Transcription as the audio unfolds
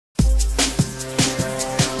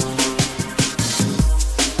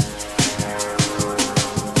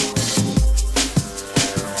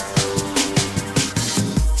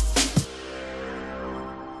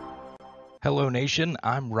Nation,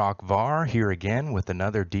 I'm Rock Var here again with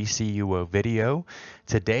another DCUO video.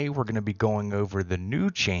 Today we're going to be going over the new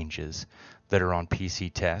changes that are on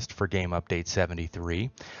PC Test for Game Update 73.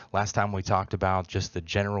 Last time we talked about just the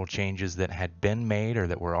general changes that had been made or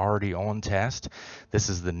that were already on test. This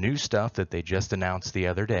is the new stuff that they just announced the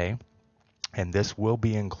other day, and this will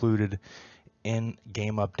be included in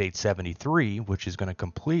Game Update 73, which is going to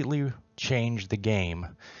completely change the game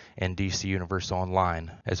in DC Universe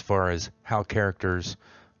Online as far as how characters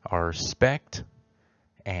are spec'd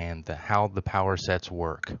and how the power sets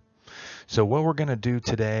work. So what we're going to do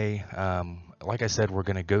today, like I said, we're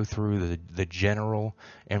going to go through the general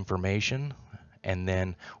information, and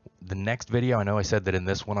then the next video, I know I said that in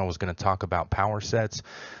this one I was going to talk about power sets.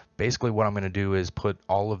 Basically what I'm going to do is put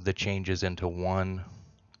all of the changes into one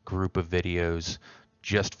group of videos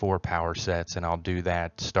just for power sets, and I'll do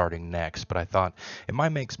that starting next. But I thought it might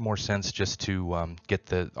make more sense just to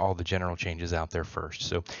get all the general changes out there first.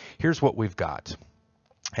 So here's what we've got.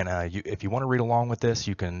 And if you want to read along with this,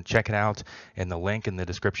 you can check it out in the link in the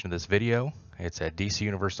description of this video. It's at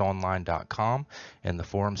dcuniverseonline.com in the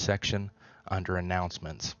forum section under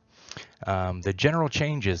announcements. The general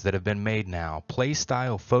changes that have been made now: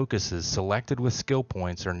 playstyle focuses selected with skill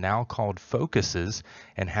points are now called focuses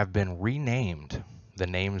and have been renamed. The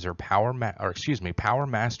names are Power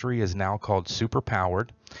Mastery is now called Super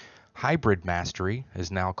Powered. Hybrid Mastery is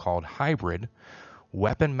now called Hybrid.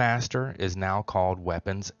 Weapon Master is now called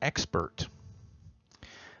Weapons Expert.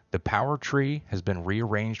 The Power Tree has been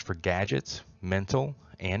rearranged for Gadgets, Mental,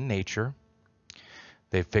 and Nature.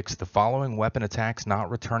 They've fixed the following weapon attacks not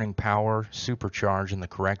returning power supercharge in the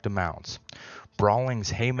correct amounts: Brawling's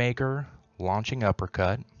Haymaker, Launching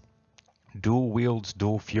Uppercut, Dual Wields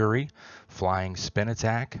Dual Fury, Flying Spin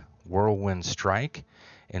Attack, Whirlwind Strike,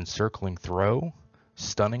 Encircling Throw,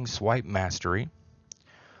 Stunning Swipe Mastery,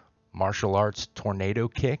 Martial Arts Tornado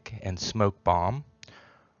Kick and Smoke Bomb,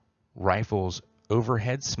 Rifles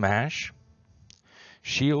Overhead Smash,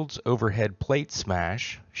 Shields Overhead Plate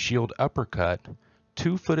Smash, Shield Uppercut,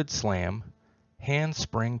 Two-Footed Slam,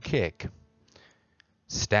 Handspring Kick,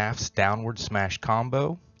 Staff's Downward Smash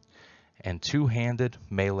Combo, and Two-Handed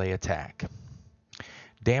Melee Attack.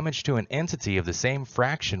 Damage to an entity of the same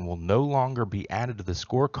fraction will no longer be added to the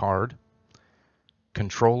scorecard.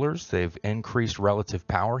 Controllers, they've increased relative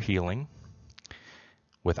power healing.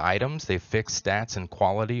 With items, they've fixed stats and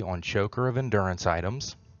quality on Choker of Endurance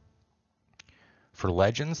items. For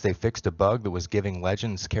Legends, they fixed a bug that was giving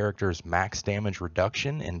Legends characters max damage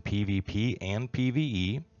reduction in PvP and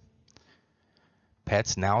PvE.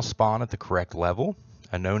 Pets now spawn at the correct level.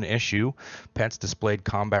 A known issue: pets displayed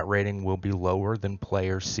combat rating will be lower than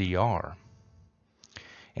player CR.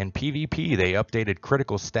 In PvP, they updated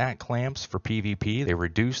critical stat clamps for PvP. They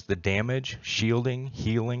reduced the damage, shielding,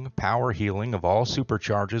 healing, power healing of all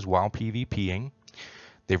supercharges while PvPing.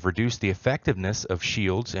 They've reduced the effectiveness of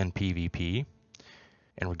shields in PvP.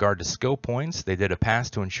 In regard to skill points, they did a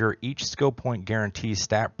pass to ensure each skill point guarantees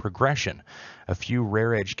stat progression. A few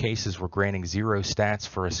rare edge cases were granting 0 stats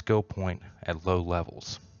for a skill point at low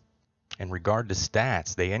levels. In regard to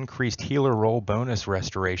stats, they increased healer roll bonus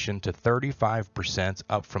restoration to 35%,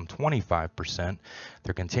 up from 25%.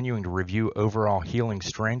 They're continuing to review overall healing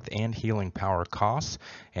strength and healing power costs,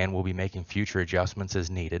 and will be making future adjustments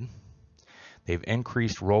as needed. They've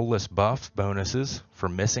increased roll-less buff bonuses for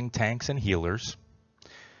missing tanks and healers.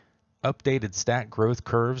 Updated stat growth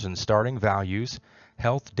curves and starting values.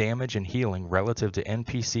 Health, damage, and healing relative to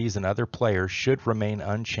NPCs and other players should remain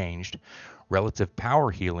unchanged. Relative power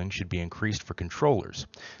healing should be increased for controllers.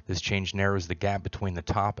 This change narrows the gap between the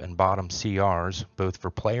top and bottom CRs, both for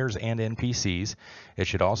players and NPCs. It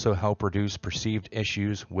should also help reduce perceived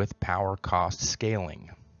issues with power cost scaling.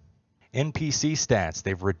 NPC stats,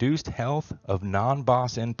 they've reduced health of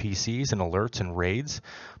non-boss NPCs in alerts and raids,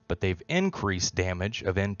 but they've increased damage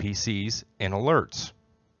of NPCs in alerts.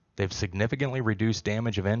 They've significantly reduced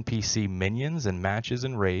damage of NPC minions in matches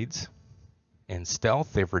and raids. In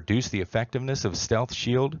stealth, they've reduced the effectiveness of Stealth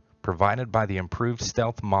Shield provided by the improved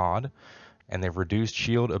Stealth mod, and they've reduced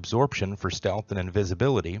shield absorption for stealth and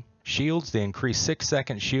invisibility. Shields, they increased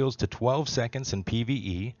 6-second shields to 12 seconds in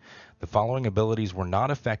PvE. The following abilities were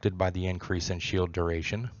not affected by the increase in shield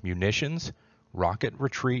duration: Munitions, Rocket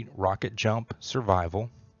Retreat, Rocket Jump, Survival,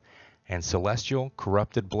 and Celestial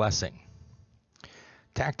Corrupted Blessing.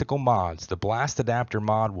 Tactical mods. The Blast Adapter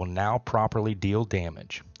mod will now properly deal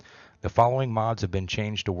damage. The following mods have been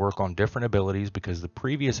changed to work on different abilities because the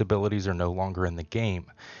previous abilities are no longer in the game.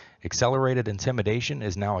 Accelerated Intimidation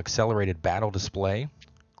is now Accelerated Battle Display.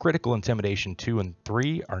 Critical Intimidation 2 and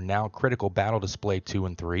 3 are now Critical Battle Display 2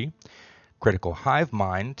 and 3. Critical Hive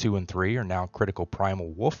Mind 2 and 3 are now Critical Primal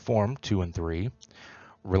Wolf Form 2 and 3.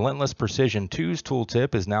 Relentless Precision 2's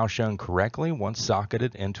tooltip is now shown correctly once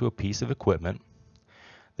socketed into a piece of equipment.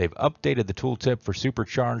 They've updated the tooltip for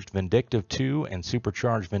Supercharged Vindictive 2 and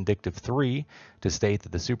Supercharged Vindictive 3 to state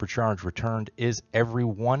that the Supercharged returned is every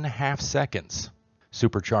 1/2 seconds.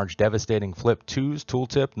 Supercharged Devastating Flip 2's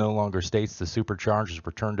tooltip no longer states the Supercharged is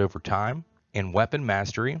returned over time. In Weapon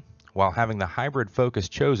Mastery, while having the hybrid focus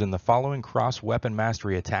chosen, the following cross-weapon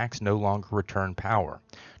mastery attacks no longer return power.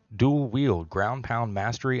 Dual Wield Ground Pound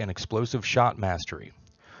Mastery and Explosive Shot Mastery.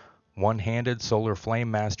 One-Handed Solar Flame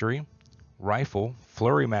Mastery. Rifle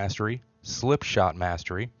Flurry Mastery, Slip Shot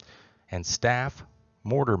Mastery, and Staff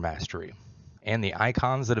Mortar Mastery. And the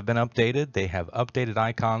icons that have been updated, they have updated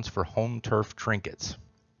icons for Home Turf Trinkets.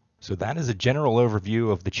 So that is a general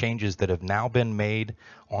overview of the changes that have now been made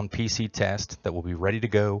on PC Test that will be ready to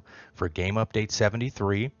go for Game Update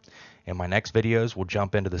 73. In my next videos, we'll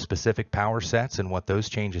jump into the specific power sets and what those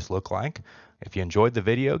changes look like. If you enjoyed the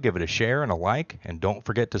video, give it a share and a like, and don't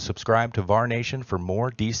forget to subscribe to Var Nation for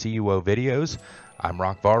more DCUO videos. I'm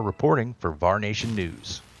Var reporting for Var Nation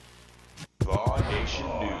News.